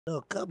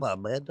Oh, come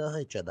on, man. Don't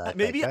hate your knife.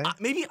 Maybe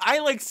I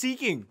like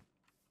seeking.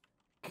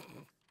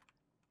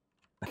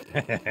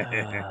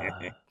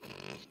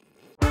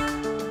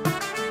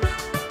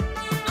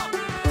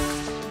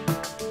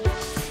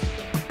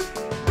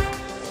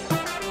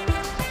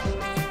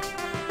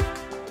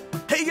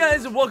 Hey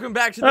guys, and welcome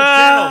back to the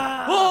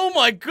channel. Oh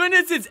my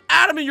goodness, it's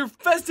Adam and your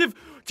festive.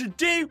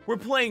 Today we're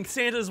playing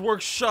Santa's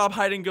Workshop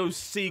Hide and Go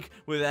Seek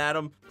with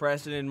Adam,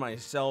 Preston, and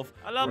myself.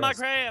 I love my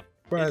craft.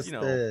 You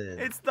know,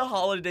 it's the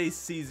holiday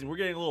season. We're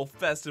getting a little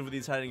festive with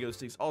these hide and go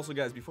seeks. Also,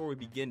 guys, before we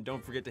begin,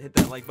 don't forget to hit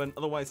that like button.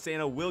 Otherwise,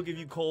 Santa will give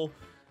you coal.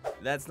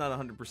 That's not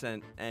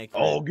 100% accurate.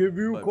 I'll give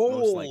you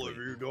coal if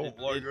you don't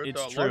like it.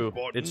 It's true.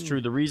 It's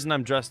true. The reason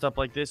I'm dressed up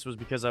like this was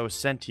because I was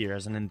sent here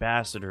as an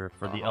ambassador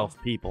for the elf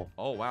people.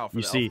 Oh wow, for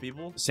you the see, elf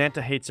people?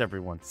 Santa hates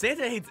everyone.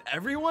 Santa hates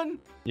everyone?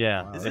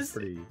 Yeah. Wow, Is that's this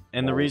pretty...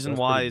 And the reason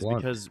why is blunt.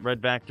 because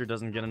RedVacktor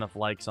doesn't get enough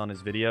likes on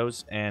his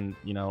videos, and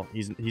you know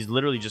he's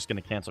literally just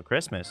gonna cancel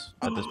Christmas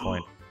at this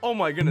point. Oh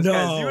my goodness, no,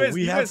 guys!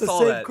 we you have guys to saw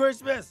save that.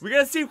 Christmas. We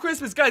gotta save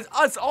Christmas, guys.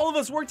 All of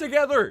us work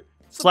together.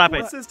 Slap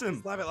Support it.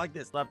 System. Slap it like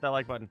this. Slap that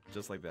like button.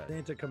 Just like that.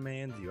 Santa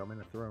commands you. I'm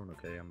in a throne,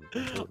 okay? I'm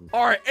important.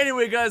 All right.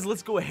 Anyway, guys,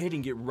 let's go ahead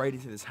and get right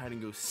into this hide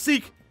and go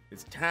seek.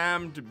 It's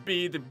time to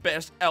be the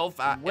best elf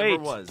I ever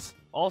was.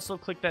 Also,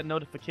 click that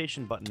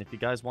notification button if you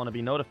guys want to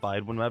be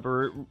notified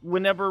whenever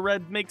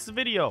Red makes a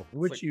video.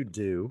 Which like, you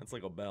do. It's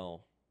like a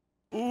bell.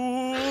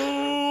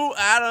 Ooh,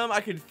 Adam,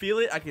 I could feel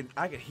it. I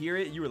could hear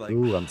it. You were like,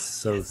 ooh, I'm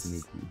so yes,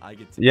 sneaky. I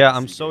get to Yeah,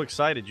 I'm so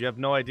excited. You have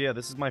no idea.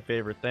 This is my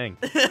favorite thing.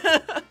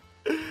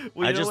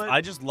 Well,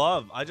 I just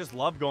love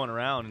going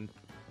around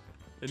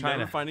and trying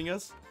never to finding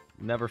us.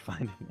 never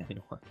finding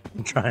anyone.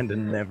 I'm trying to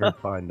never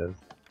find us.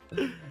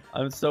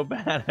 I'm so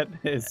bad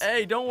at this.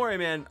 Hey, don't worry,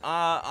 man.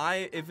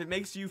 If it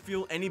makes you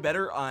feel any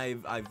better,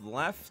 I've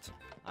left.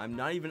 I'm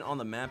not even on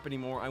the map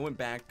anymore. I went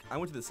back. I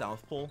went to the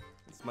South Pole.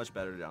 It's much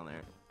better down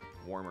there.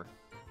 Warmer.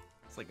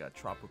 It's like a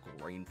tropical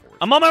rainforest.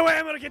 I'm on my way.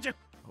 I'm gonna get you.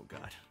 Oh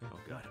god. Oh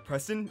god.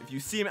 Preston, if you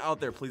see him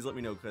out there, please let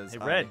me know, cause Hey,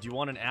 Red, do you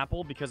want an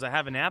apple? Because I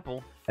have an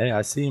apple. Hey,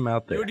 I see him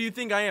out there. What do you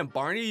think I am,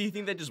 Barney? You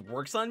think that just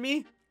works on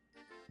me?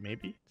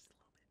 Maybe.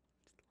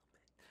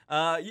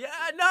 Yeah,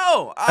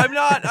 no, I'm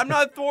not. I'm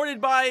not thwarted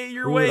by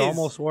your Ooh, ways. it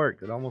almost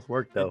worked. It almost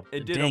worked though.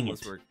 It did Dang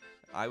almost it. work.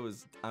 I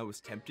was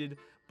tempted,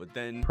 but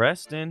then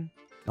Preston,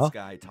 this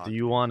guy talked. do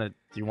you want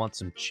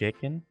some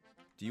chicken?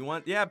 Do you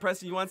want? Yeah,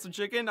 Preston, you want some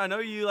chicken? I know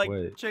you like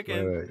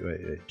chicken.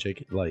 Wait.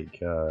 Chicken,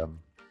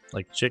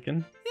 Like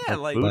chicken? Yeah,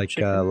 like food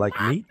chicken?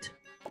 like meat.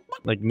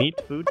 Like meat,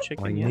 food,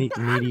 chicken. Like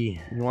yeah.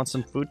 meaty. You want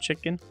some food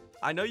chicken?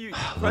 I know you,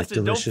 Like Preston.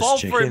 Don't delicious fall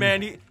for it, chicken?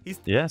 man. He's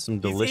Yeah, some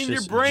delicious, in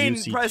your brain,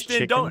 juicy Preston.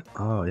 chicken. Don't.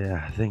 Oh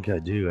yeah, I think I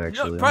do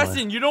actually. No,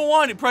 Preston, you don't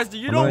want it, Preston.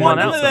 You I'm don't gonna want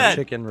get none of some that.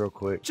 Chicken, real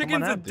quick.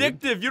 Chicken's out, dude.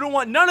 addictive. You don't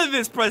want none of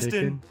this, Preston.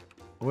 Chicken?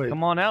 Wait.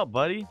 Come on out,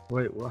 buddy.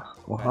 Wait. What?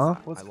 Guys, Huh?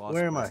 I lost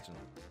Where am I? Preston.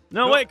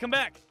 No, Nope. wait, come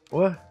back.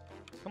 What?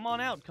 Come on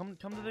out. Come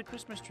to the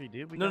Christmas tree,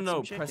 dude. We No, got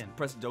some chicken.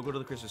 Preston, don't go to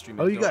the Christmas tree.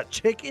 Man. Oh, you Don't. got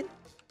chicken?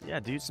 Yeah,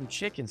 dude, some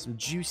chicken, some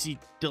juicy,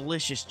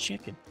 delicious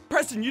chicken.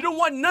 Preston, you don't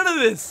want none of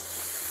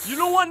this. You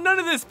don't want none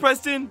of this,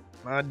 Preston.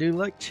 I do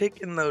like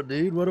chicken though,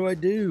 dude. What do I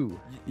do?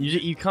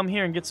 You come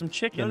here and get some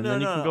chicken, and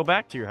then you can go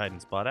back to your hiding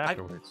spot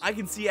afterwards. I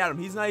can see Adam.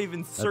 He's not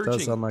even That searching.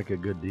 does sound like a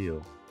good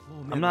deal.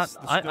 Oh, man, I'm not. the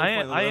scope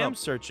finally I lit am up.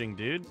 searching,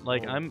 dude.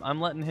 Like Oh.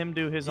 I'm letting him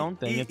do his own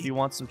thing. If he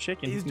wants some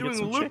chicken, He's he can doing get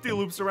some chicken.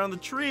 loop-de-loops around the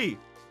tree.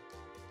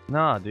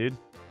 Nah, dude.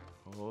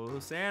 Oh,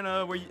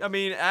 Santa,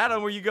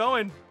 Adam, where you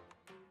going?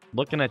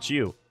 Looking at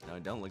you. No,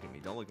 don't look at me.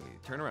 Don't look at me.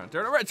 Turn around.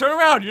 Turn around. Turn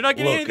around. You're not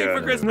getting Look anything at for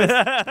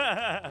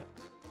her. Christmas.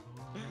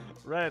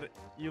 Red,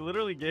 you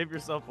literally gave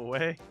yourself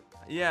away.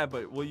 Yeah,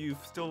 but you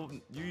still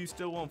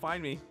won't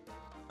find me.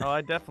 Oh,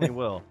 I definitely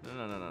will.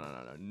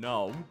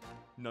 No,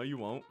 you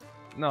won't.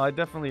 No, I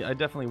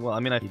definitely will. I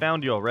mean, I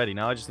found you already.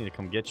 Now I just need to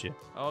come get you.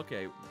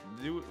 Okay,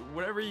 do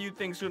whatever you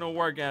think's gonna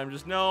work, Adam.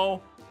 Just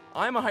know,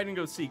 I'm a hide and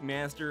go seek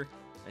master.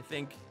 I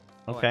think.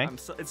 Okay.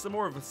 It's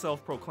more of a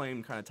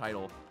self-proclaimed kind of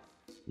title,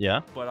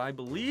 Yeah. but I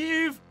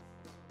believe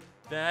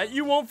that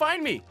you won't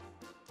find me.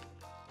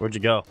 Where'd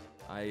you go?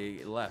 I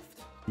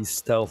left. He's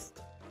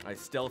stealthed. I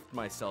stealthed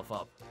myself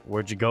up.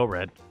 Where'd you go,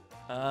 Red?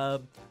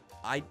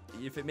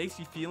 If it makes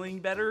you feeling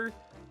better,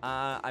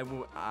 I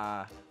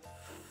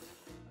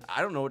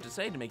don't know what to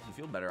say to make you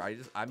feel better.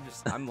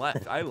 I'm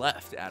left. I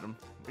left, Adam.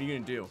 What are you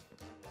gonna do?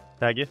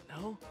 Tag you?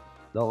 No.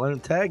 Don't let him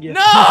tag you.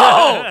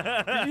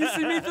 No! Did you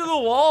see me through the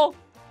wall?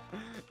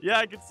 Yeah,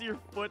 I can see your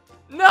foot.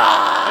 No!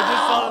 I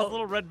just saw this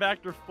little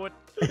RedVacktor foot.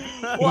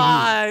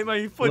 Why?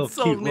 My foot Little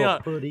sold cute, me little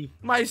out. pretty.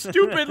 My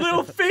stupid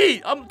little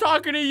feet. I'm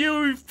talking to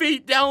you,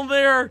 feet down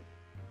there.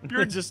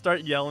 You just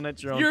start yelling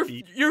at your own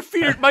feet. Your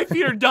feet are, my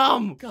feet are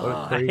dumb. What a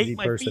God. I hate crazy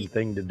my person feet.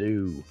 thing to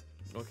do.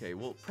 Okay,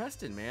 well,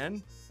 Preston,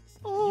 man,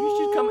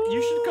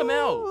 you should come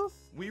out.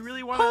 We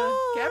really want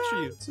to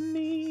capture you. To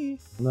me,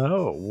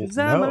 No. 'cause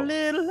I'm a No.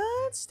 little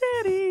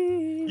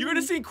unsteady. You're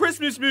gonna sing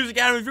Christmas music,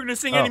 Adam. If you're gonna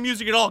sing any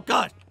music at all,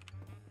 God.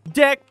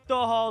 Deck the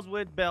halls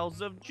with bells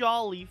of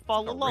jolly. Fa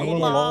la la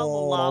la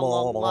la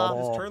la la.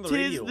 Just turn the Tis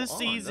radio the on.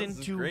 season This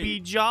is to great. be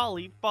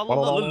jolly. Fa la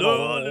la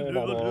la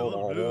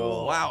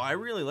la. Wow, I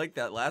really like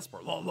that last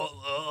part.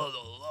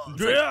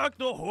 Deck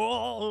the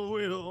hall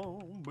with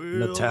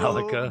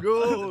Metallica.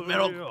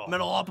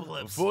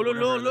 Metalopolis.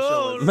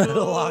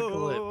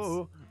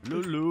 Metalocalypse.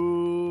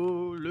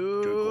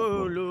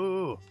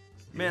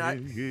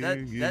 Man,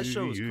 that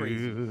show was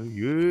crazy.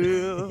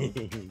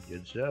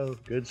 Good show.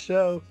 Good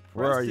show.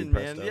 Where are you,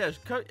 man?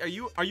 Presto?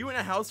 Yeah, are you in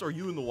a house or are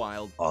you in the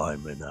wild?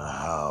 I'm in a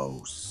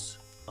house.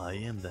 I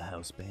am the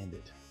house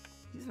bandit.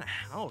 He's in a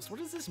house. What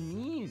does this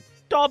mean?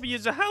 Dobby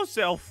is a house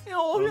elf. You know,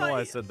 I don't know why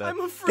I said that. I'm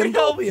Can afraid.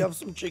 Dobby have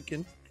some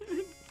chicken?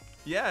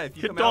 Yeah, if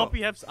you Could come out.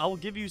 Dobby have? I will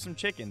give you some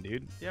chicken,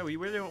 dude. Yeah, we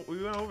went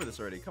over this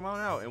already. Come on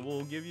out, and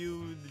we'll give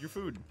you your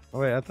food. Oh,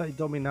 wait, I thought you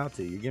told me not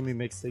to. You gave me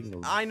mixed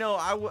signals. I know.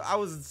 I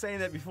was saying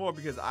that before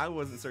because I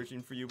wasn't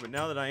searching for you, but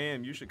now that I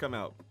am, you should come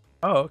out.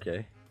 Oh,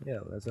 okay. Yeah,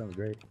 that sounds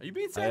great. Are you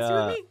being sassy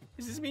with me?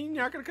 Does this mean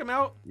you're not gonna come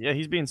out? Yeah,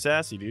 he's being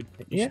sassy, dude.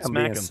 You Yeah, should I'm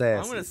smack being him. sassy.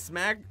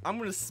 I'm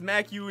gonna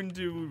smack you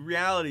into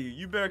reality.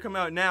 You better come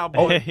out now.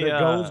 Oh, Boy. there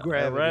goes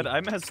gravity. Red,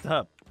 I messed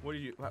up. What'd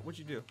you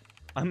do?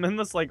 I'm in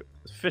this like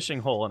fishing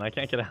hole and I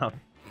can't get out.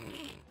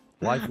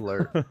 Life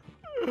alert.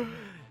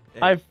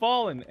 I've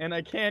fallen and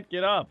I can't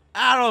get up.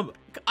 Adam,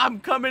 I'm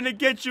coming to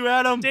get you,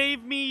 Adam.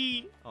 Save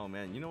me! Oh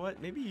man, you know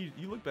what? Maybe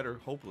you look better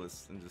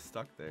hopeless than just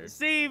stuck there.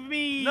 Save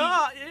me!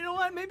 No, you know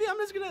what? Maybe I'm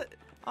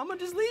gonna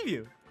just leave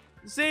you.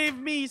 Save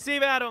me!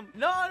 Save Adam!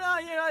 No,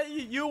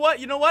 you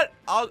know what?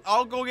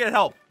 I'll go get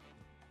help.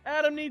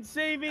 Adam needs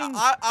saving!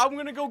 I'm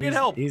gonna go get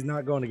help. He's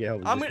not going to get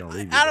help. He's I'm just gonna,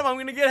 gonna leave you. Adam, I'm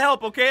gonna get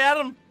help. Okay,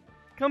 Adam.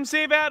 Come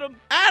save Adam!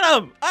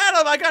 Adam,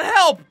 I got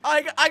help.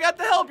 I got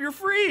the help. You're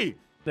free.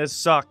 This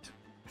sucked.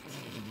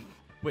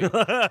 Wait.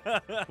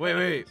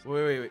 wait.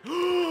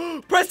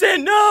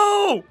 Preston,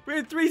 no! We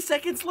had 3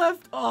 seconds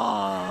left.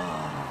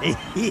 Oh,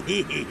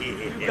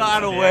 you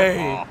got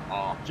away.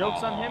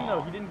 Joke's on him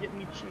though, he didn't get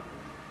me chicken.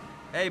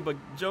 Hey, but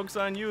joke's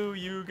on you.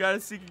 You gotta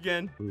seek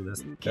again. Ooh,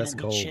 that's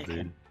cold, chicken.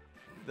 dude.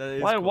 That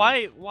is Why?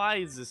 cool. Why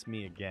is this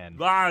me again?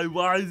 Why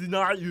is it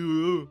not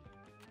you?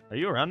 Are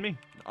you around me?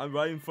 I'm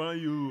right in front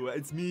of you.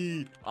 It's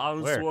me,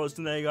 Arnold Where?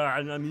 Schwarzenegger,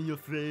 and I'm in your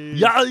face.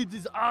 Yeah, it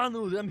is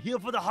Arnold. I'm here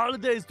for the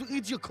holidays to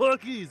eat your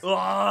cookies.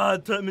 Ah,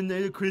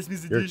 Terminator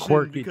Christmas You're edition.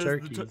 quirky because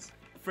turkeys.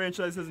 the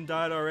franchise hasn't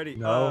died already.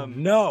 No,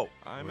 no.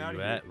 I'm Where out of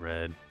you here. at,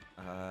 Red?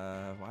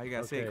 Why you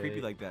gotta say it creepy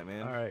Okay. like that,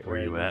 man? All right,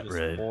 Where you Red, at, just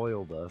Red?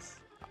 spoiled us.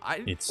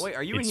 Wait,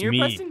 are you in it's here, me,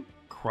 Preston?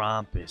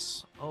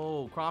 Krampus.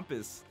 Oh,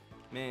 Krampus.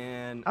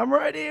 Man. I'm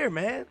right here,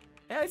 man.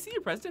 Hey, I see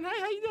you, Preston. Hi,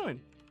 how you doing?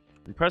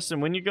 And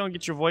Preston, when you go and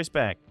get your voice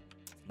back?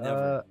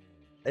 Never.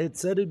 It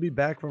said it'd be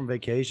back from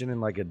vacation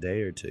in like a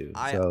day or two.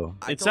 So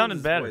I It told sounded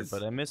his better, voice.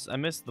 but I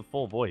missed the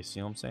full voice.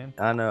 You know what I'm saying?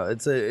 I know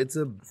it's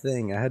a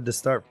thing. I had to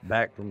start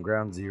back from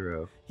ground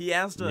zero. He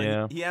asked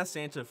Yeah. he asked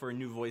Santa for a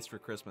new voice for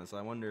Christmas.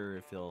 I wonder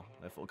if it'll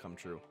come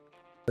true.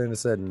 Santa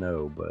said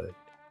no, but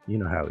you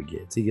know how he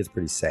gets. He gets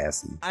pretty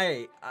sassy.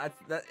 Hey,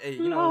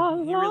 you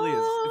know, he really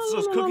is. It's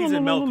those cookies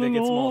and milk that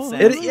gets him all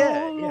sad.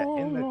 Yeah,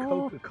 in the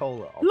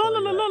Coca-Cola.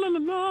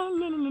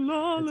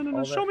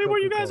 Show me where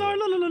you guys are.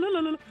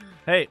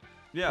 Hey,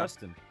 Yeah.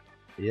 Preston,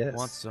 Yes.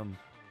 want some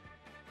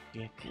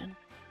chicken?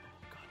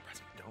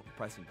 God,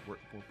 Preston, we're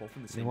both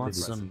in the You same want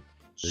place, some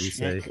Did he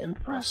say? chicken,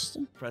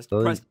 Preston?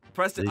 Preston,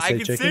 Did he I say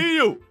can chicken? see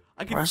you.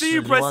 I can see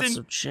you, You want Preston.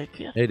 some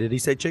chicken? Hey, did he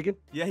say chicken?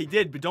 Yeah, he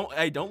did, but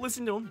don't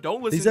listen to him.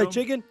 Don't Did he listen say to him.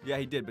 chicken? Yeah,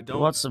 he did, but You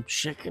don't. want some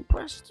chicken,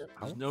 Preston?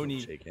 There's no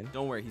need.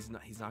 Don't worry, he's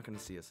not gonna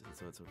see us,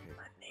 so it's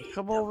okay.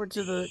 Come over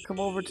to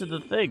the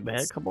thing,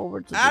 man. Come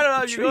over to the I don't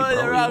know. the You're tree, going bro.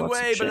 the You wrong want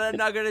some way, but I'm chicken?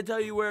 not gonna tell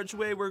you which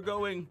way we're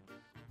going.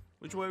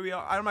 Which way we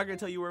are? I'm not gonna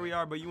tell you where we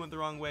are, but you went the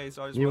wrong way,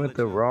 so I just You wanna went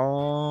let the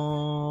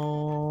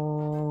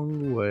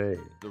wrong way.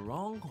 The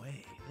wrong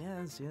way.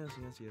 Yes.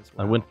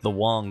 I went the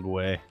Wong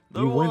way.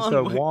 The You went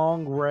the wrong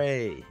wrong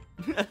way.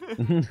 way.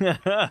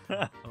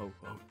 Oh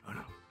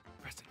no,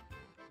 Preston,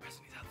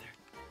 he's out there.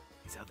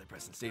 He's out there,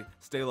 Preston.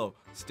 Stay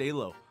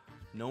low.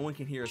 No one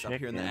can hear us up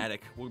here in the Chicken.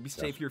 attic. We'll be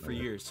safe here for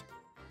years.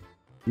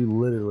 You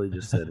literally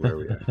just said where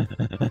we are.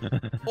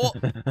 Oh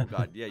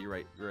God, yeah, you're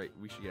right.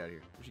 We should get out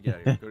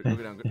of here. Go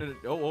down.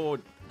 Oh,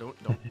 don't.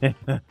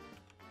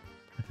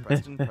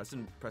 Preston,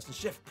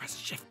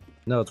 shift.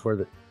 No, it's worth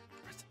it.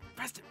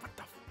 Preston,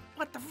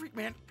 what the freak,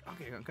 man?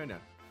 Okay, I'm coming down.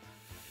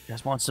 You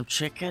guys want some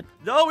chicken?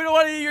 No, we don't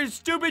want to eat your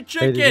stupid Hey,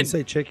 chicken. did you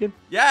say chicken?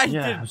 Yeah, he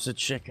Yeah, did. I said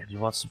chicken. You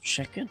want some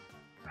chicken?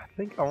 I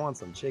think I want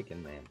some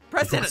chicken, man. You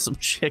Preston, want some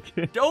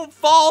chicken? don't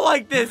fall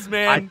like this, I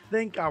man.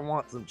 think I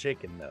want some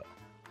chicken, though.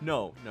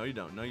 No, you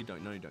don't. You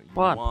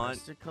What? want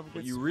Preston, come what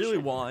get you some really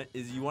chicken. want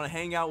is you want to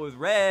hang out with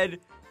Red,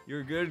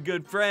 your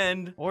good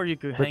friend. Or you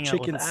could But hang out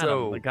with chicken's Adam,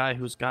 so the guy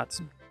who's got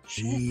some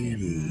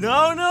chicken.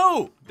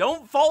 No,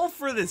 don't fall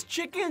for this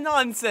chicken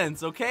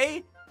nonsense,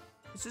 okay?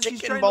 It's just he's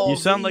Chicken trying balls. You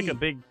to, sound like a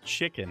big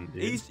chicken,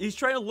 dude. he's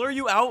trying to lure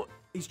you out.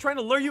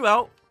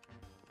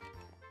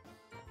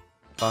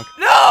 Punk.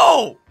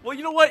 No! Well,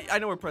 you know what? I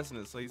know where Preston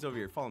is, so he's over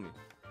here. Follow me.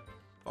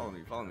 Follow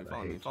me, follow me,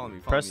 follow me, follow me.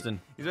 Preston.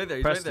 He's right there,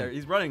 he's Preston. right there.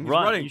 He's running, he's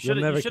Run. running. You should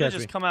never have catch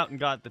just me. come out and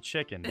got the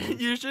chicken.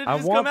 You should I have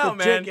just want come out,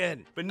 the man.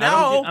 chicken. But I'm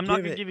now, not Give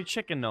gonna it. give you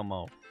chicken no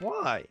more.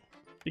 Why?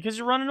 Because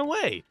you're running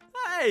away.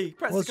 hey,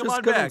 Preston, Well, it's come just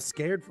on because I'm back.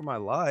 scared for my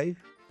life.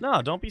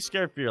 No, don't be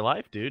scared for your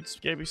life, dude.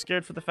 Be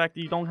scared for the fact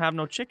that you don't have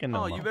no chicken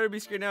no Oh, more. you better be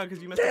scared now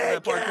because you messed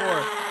up that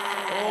parkour.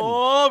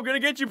 Oh, I'm gonna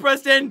get you,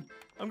 Preston.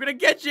 I'm gonna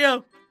get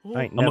you. Oh,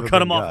 I ain't I'm gonna never cut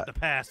been him off got. at the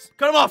pass.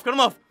 cut him off, cut him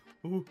off.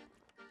 Ooh.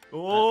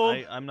 Oh.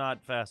 I'm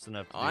not fast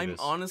enough to do I'm this.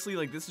 honestly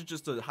like this is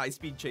just a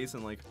high-speed chase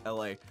in like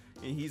LA.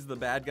 And he's the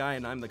bad guy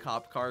and I'm the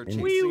cop car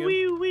chasing Wee, him.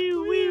 wee, wee,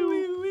 wee,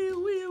 wee.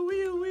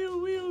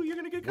 You're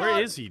gonna get caught.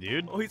 Where is he,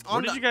 dude? Oh, he's Where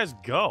on did the- you guys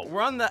go?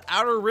 We're on the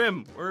outer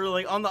rim. We're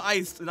like on the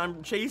ice and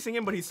I'm chasing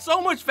him, but he's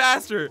so much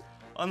faster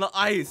on the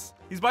ice.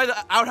 He's by the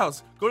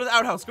outhouse. Go to the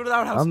outhouse. Go to the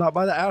outhouse. I'm not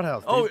by the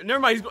outhouse. Oh, dude. never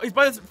mind. He's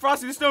by the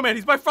Frosty the Snowman.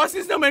 He's by Frosty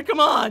the Snowman. Come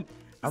on.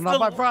 I'm not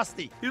by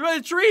Frosty. He's by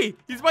the tree.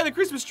 He's by the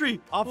Christmas tree.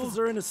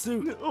 Officer in a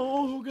suit.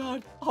 Oh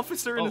God,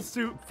 officer in Oh, a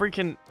suit.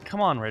 Freaking,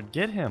 come on, Red,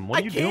 get him.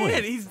 What are you can't.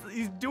 doing?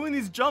 He's doing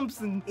these jumps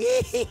and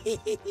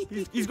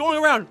he's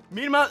going around.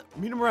 Meet him out.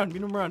 Meet him around.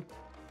 Meet him around.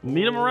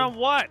 Meet him around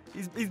what?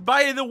 He's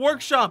by the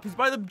workshop. He's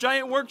by the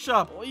giant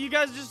workshop. Well, you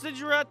guys just said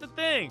you were at the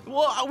thing.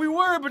 Well, we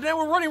were, but then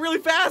we're running really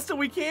fast, and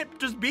we can't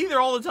just be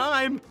there all the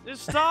time.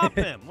 Just stop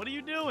him. What are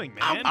you doing,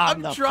 man?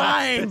 I'm the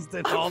trying. fastest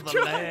in I'm all the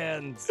trying.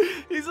 lands.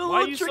 He's a Why are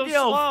little you so tricky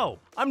elf. slow?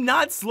 I'm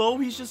not slow.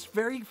 He's just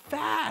very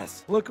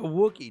fast. Look, a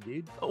Wookiee,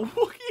 dude. A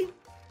Wookiee.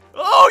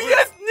 Oh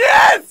yes,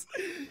 yes,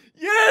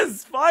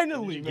 yes!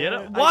 Finally, Get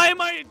man. it? Why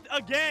am I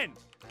again?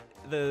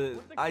 The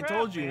What the I crap,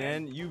 told you,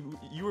 man? man. You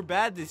were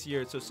bad this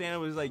year, so Santa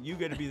was like, you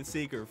got to be the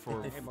seeker for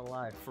I hate my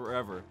life.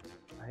 forever.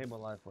 I hate my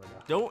life right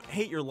now. Don't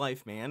hate your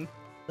life, man.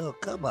 Oh,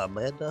 come on,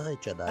 man. Don't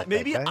hate your life.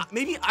 Maybe okay?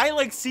 maybe I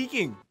like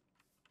seeking.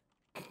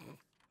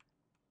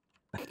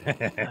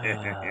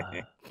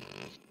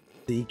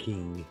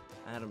 Seeking.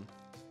 Adam,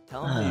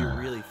 tell him how you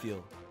really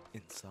feel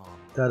in song.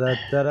 Da da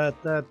da da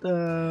da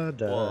da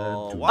da.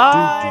 Whoa, Do, wow. do,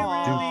 I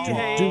do, really do,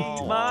 hate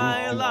do,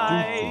 my do,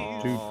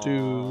 life. do,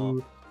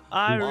 do,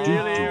 I do, really, do,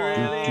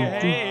 really do,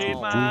 hate do,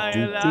 my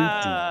do,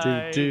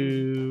 life.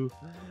 do.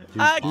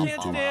 I can't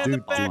stand the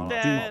fact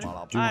that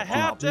I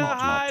have to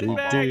hide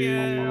back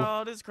in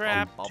all this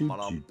crap. Hate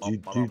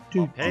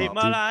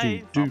my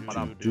life.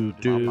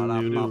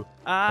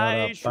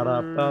 I sure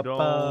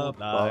don't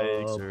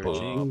like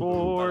searching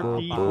for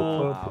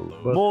people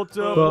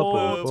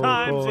multiple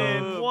times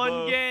in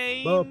one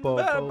game. And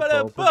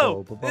that's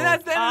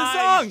the end of the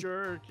song.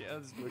 Sure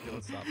can.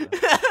 Let's stop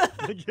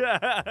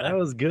that. That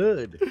was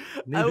good.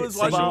 I was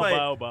watching Bow, my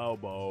bow, bow,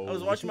 bow. I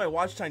was watching my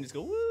watch time just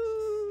go woo.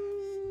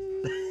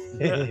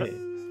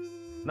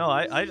 No,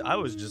 I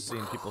was just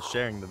seeing people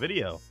sharing the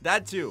video.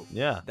 That too.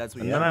 Yeah. That's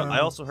what And you then know. I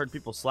also heard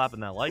people slapping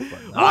that like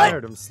button. I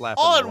heard him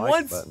slapping All the at like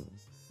once? button.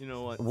 You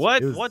know what?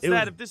 What? It was- What's it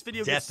that? was If this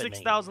video gets deafening.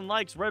 6,000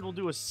 likes, Red will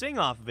do a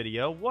sing-off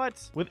video.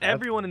 What? With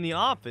everyone in the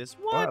office.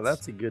 What? Wow,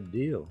 that's a good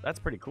deal. That's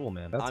pretty cool,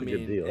 man. That's I a mean,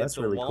 good deal. if That's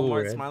the really Walmart cool,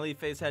 Red. smiley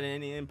face had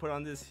any input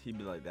on this, he'd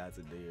be like, "That's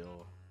a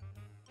deal.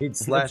 He'd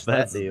slash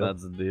that deal.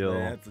 That's a deal.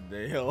 That's a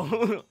deal."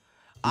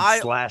 He'd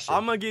slash it.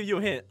 I'm gonna give you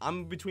a hint.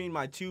 I'm between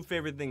my two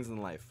favorite things in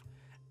life: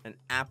 an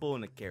apple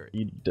and a carrot.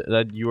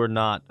 You are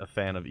not a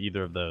fan of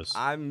either of those.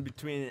 I'm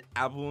between an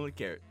apple and a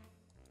carrot.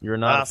 You're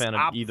not a That's fan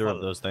of either of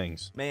apple. those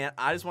things. Man,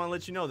 I just want to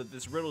let you know that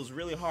this riddle is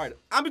really hard.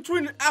 I'm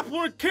between an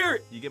apple and a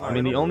carrot. You get my I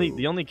mean, riddle?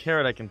 the only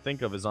carrot I can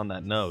think of is on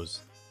that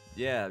nose.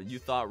 Yeah, you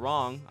thought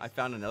wrong. I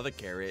found another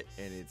carrot,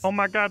 and it's Oh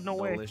my God, no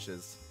way.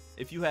 delicious.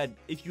 If you had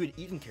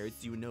eaten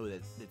carrots, you would know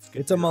that it's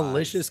good. It's for a your eyes.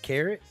 malicious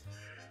carrot?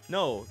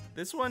 No,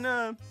 this one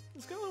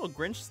it's got a little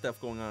Grinch stuff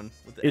going on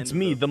with the It's end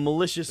me, of the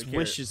malicious the carrot.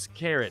 wishes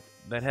carrot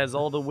that has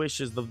all the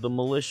wishes of the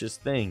malicious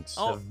things.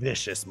 Oh. The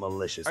vicious,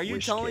 malicious Are you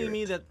wish telling carrot.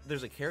 me that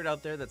there's a carrot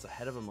out there that's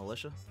ahead of a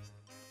militia?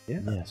 Yeah.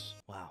 Yes.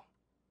 Wow,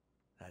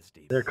 that's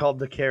deep. They're called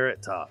the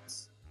carrot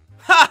tops.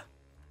 Ha!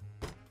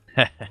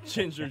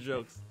 Ginger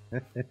jokes.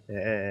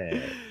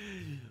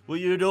 Well,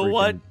 you know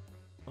what?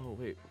 Oh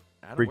wait,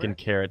 Adam, Freaking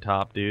carrot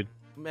top, dude.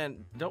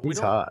 man, He's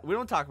hot. we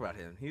don't talk about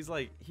him. He's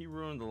like he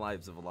ruined the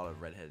lives of a lot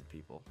of redheaded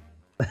people.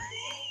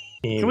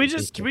 Can we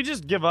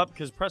just give up?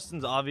 Because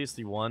Preston's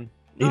obviously won.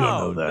 You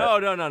don't know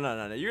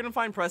that. No. You're gonna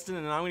find Preston,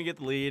 and I'm gonna get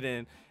the lead,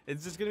 and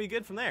it's just gonna be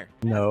good from there.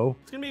 No.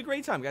 It's gonna be a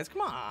great time, guys.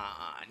 Come on.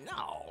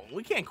 No,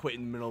 we can't quit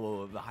in the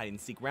middle of the hide and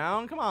seek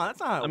round. Come on, that's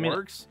not how it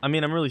works. I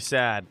mean, I'm really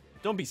sad.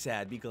 Don't be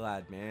sad. Be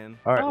glad, man.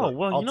 All right. Oh, look,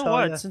 well, I'll you know tell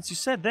what? ya, Since you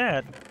said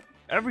that,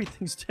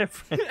 everything's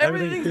different.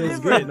 everything feels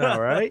different. good now,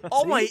 right?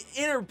 All See? my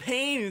inner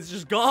pain is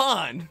just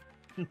gone.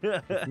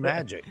 It's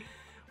magic.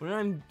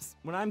 When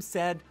I'm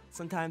sad,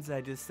 sometimes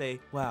I just say,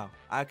 "Wow,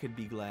 I could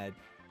be glad,"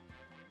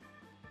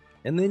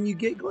 And then you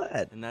get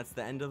glad. and that's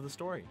the end of the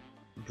story.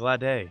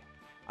 Glad day.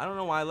 I don't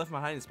know why I left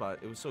my hiding spot.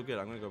 It was so good.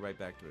 I'm gonna go right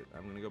back to it.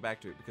 I'm gonna go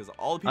back to it because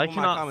all the people I in my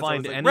cannot comments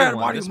find are like, anyone. "Red,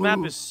 why do This you map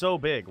move?" is so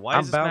big. Why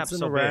I'm is this map bouncing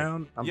so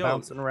around. I'm Yo.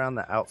 bouncing around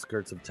the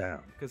outskirts of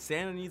town. Because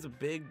Santa needs a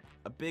big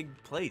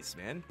place,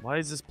 man. big? Why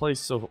is this place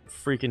so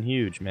freaking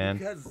huge, man?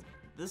 Because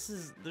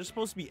there's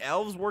supposed to be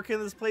elves working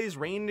in this place,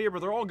 reindeer,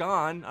 but they're all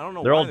gone. I don't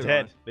know They're why all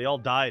dead. gone. They all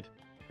died.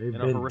 They've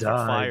in a been horrific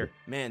dying. fire.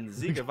 Man, the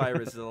Zika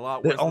virus is a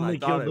lot They worse than I only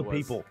thought killed it the was.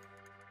 people.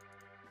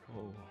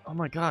 Oh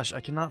my gosh,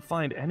 I cannot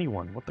find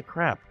anyone. What the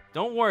crap?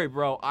 Don't worry,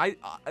 bro.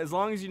 As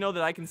long as you know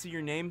that I can see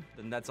your name,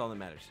 then that's all that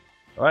matters.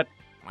 What?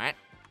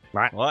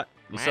 What? What?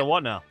 You said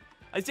what now?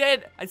 I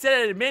said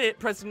in a minute,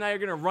 Preston and I are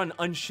gonna run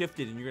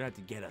unshifted, and you're gonna have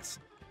to get us.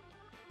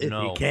 If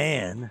No. you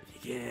can.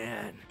 If you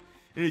can.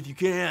 And if you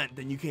can't,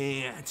 then you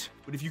can't.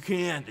 But if you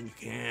can, then you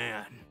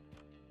can.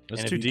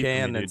 That's And too if you deep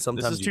can, for me, then dude. This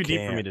sometimes is you too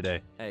deep for me can't.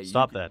 today. Hey,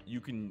 Stop you that. You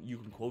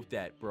can quote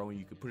that, bro, and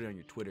you can put it on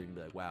your Twitter and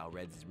be like, "Wow,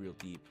 Reds is real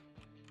deep."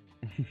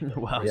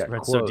 Wow, Yeah,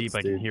 it's so quotes, deep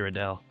I can dude. hear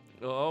Adele.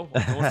 Oh,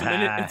 it's almost a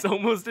minute. It's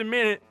almost a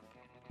minute.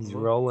 He's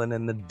rolling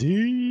in the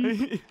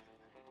deep.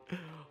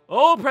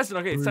 Oh, Preston.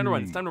 Okay, it's time to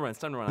run. It's time to run. It's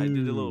time to run. I did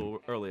it a little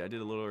early.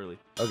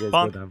 Okay, it's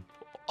Bonk. go time.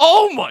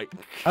 Oh my.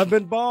 I've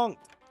been bonked.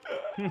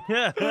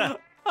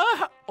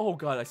 Oh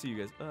god, I see you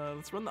guys.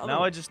 Let's run the other Now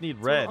one. I just need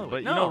Let's run the red. other But way.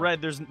 you know, No.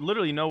 red, there's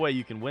literally no way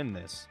you can win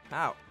this.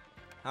 How?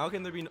 How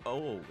can there be?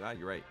 Oh god,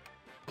 you're right.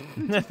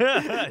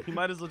 You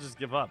might as well just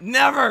give up.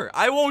 Never.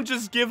 I won't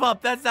just give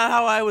up. That's not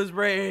how I was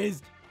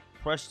raised.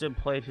 Preston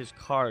played his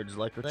cards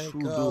like a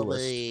true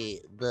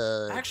duelist.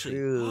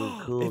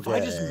 Actually, cool if I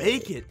just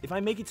make it, if I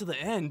make it to the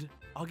end,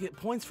 I'll get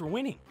points for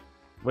winning.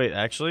 Wait,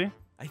 actually?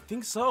 I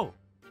think so.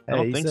 I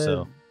don't Hey, think he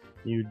so. said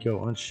You'd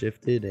go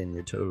unshifted, and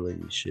you're totally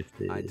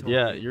shifted. I totally-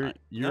 Yeah, you're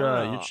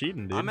No. you're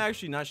cheating, dude. I'm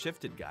actually not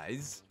shifted,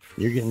 guys.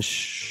 You're getting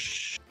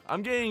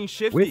I'm getting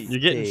shifty. With- You're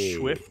getting Hey.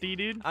 swifty,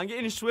 dude. I'm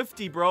getting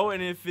swifty, bro.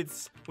 And if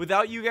it's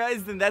without you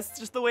guys, then that's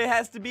just the way it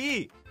has to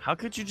be. How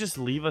could you just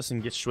leave us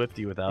and get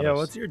swifty without Yeah, us?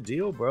 what's your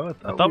deal, bro? I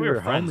thought we were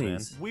friends,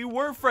 homies. We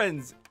were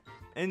friends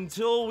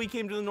until we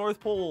came to the North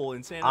Pole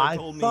and Santa I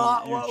told me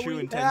thought your what true we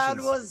intentions. had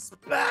was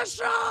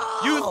special.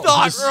 You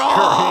thought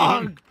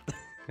wrong.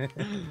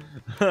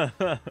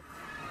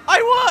 I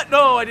won.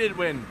 No, I didn't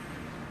win.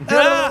 No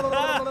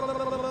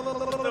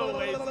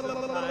waste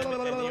of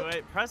time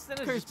anyway. Preston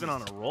has just been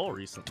on a roll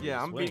recently. Yeah,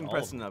 He's I'm winning beating all of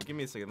Preston them. up. Give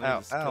me a second. Let me Ow,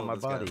 just ow, kill my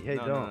this guy. body. Hey,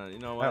 no, don't. No, you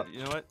know what? Ow.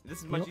 You know what? This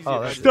is much Oh, easier. if I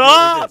that's- just do it like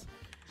Stop! this.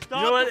 Stop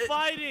You know what? the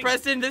fighting!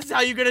 Preston, this is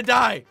how you're gonna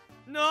die.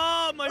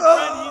 No, my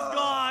friend, he's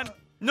gone.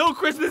 No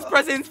Christmas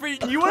presents for you.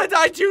 You wanna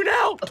die too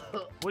now?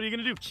 What are you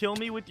gonna do? Kill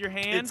me with your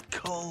hand? It's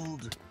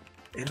cold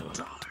and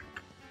dark.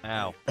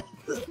 Ow.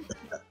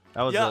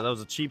 That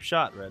was a cheap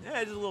shot, Red.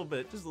 Yeah, just a little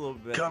bit. Just a little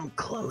bit. Come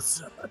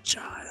closer,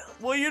 child.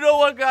 Well, you know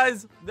what,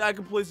 guys? That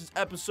completes this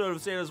episode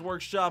of Santa's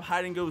Workshop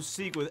Hide and Go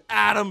Seek with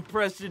Adam,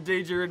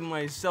 PrestonDanger, and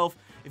myself.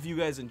 If you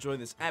guys enjoyed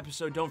this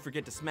episode, don't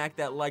forget to smack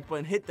that like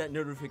button, hit that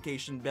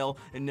notification bell,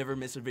 and never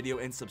miss a video,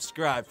 and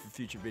subscribe for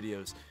future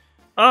videos.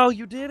 Oh,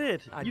 you did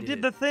it. I You did did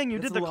it. the thing. You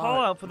That's did a the lot.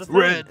 call out for the thing.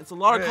 Red. It's a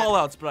lot of Red.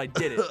 call-outs, but I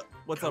did it.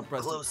 What's up,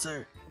 Preston?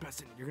 Closer.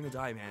 Preston, you're gonna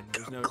die, man.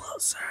 There's Come no,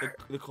 closer.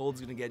 the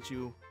cold's gonna get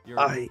you. You're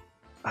I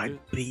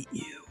beat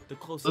you. the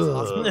closest Ugh.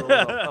 hospital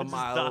a Just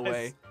mile dies.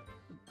 away.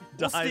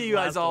 We'll Dies see you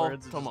guys all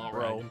afterwards, it's just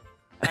tomorrow.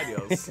 bragging.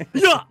 Adios.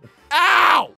 Yeah. Ah!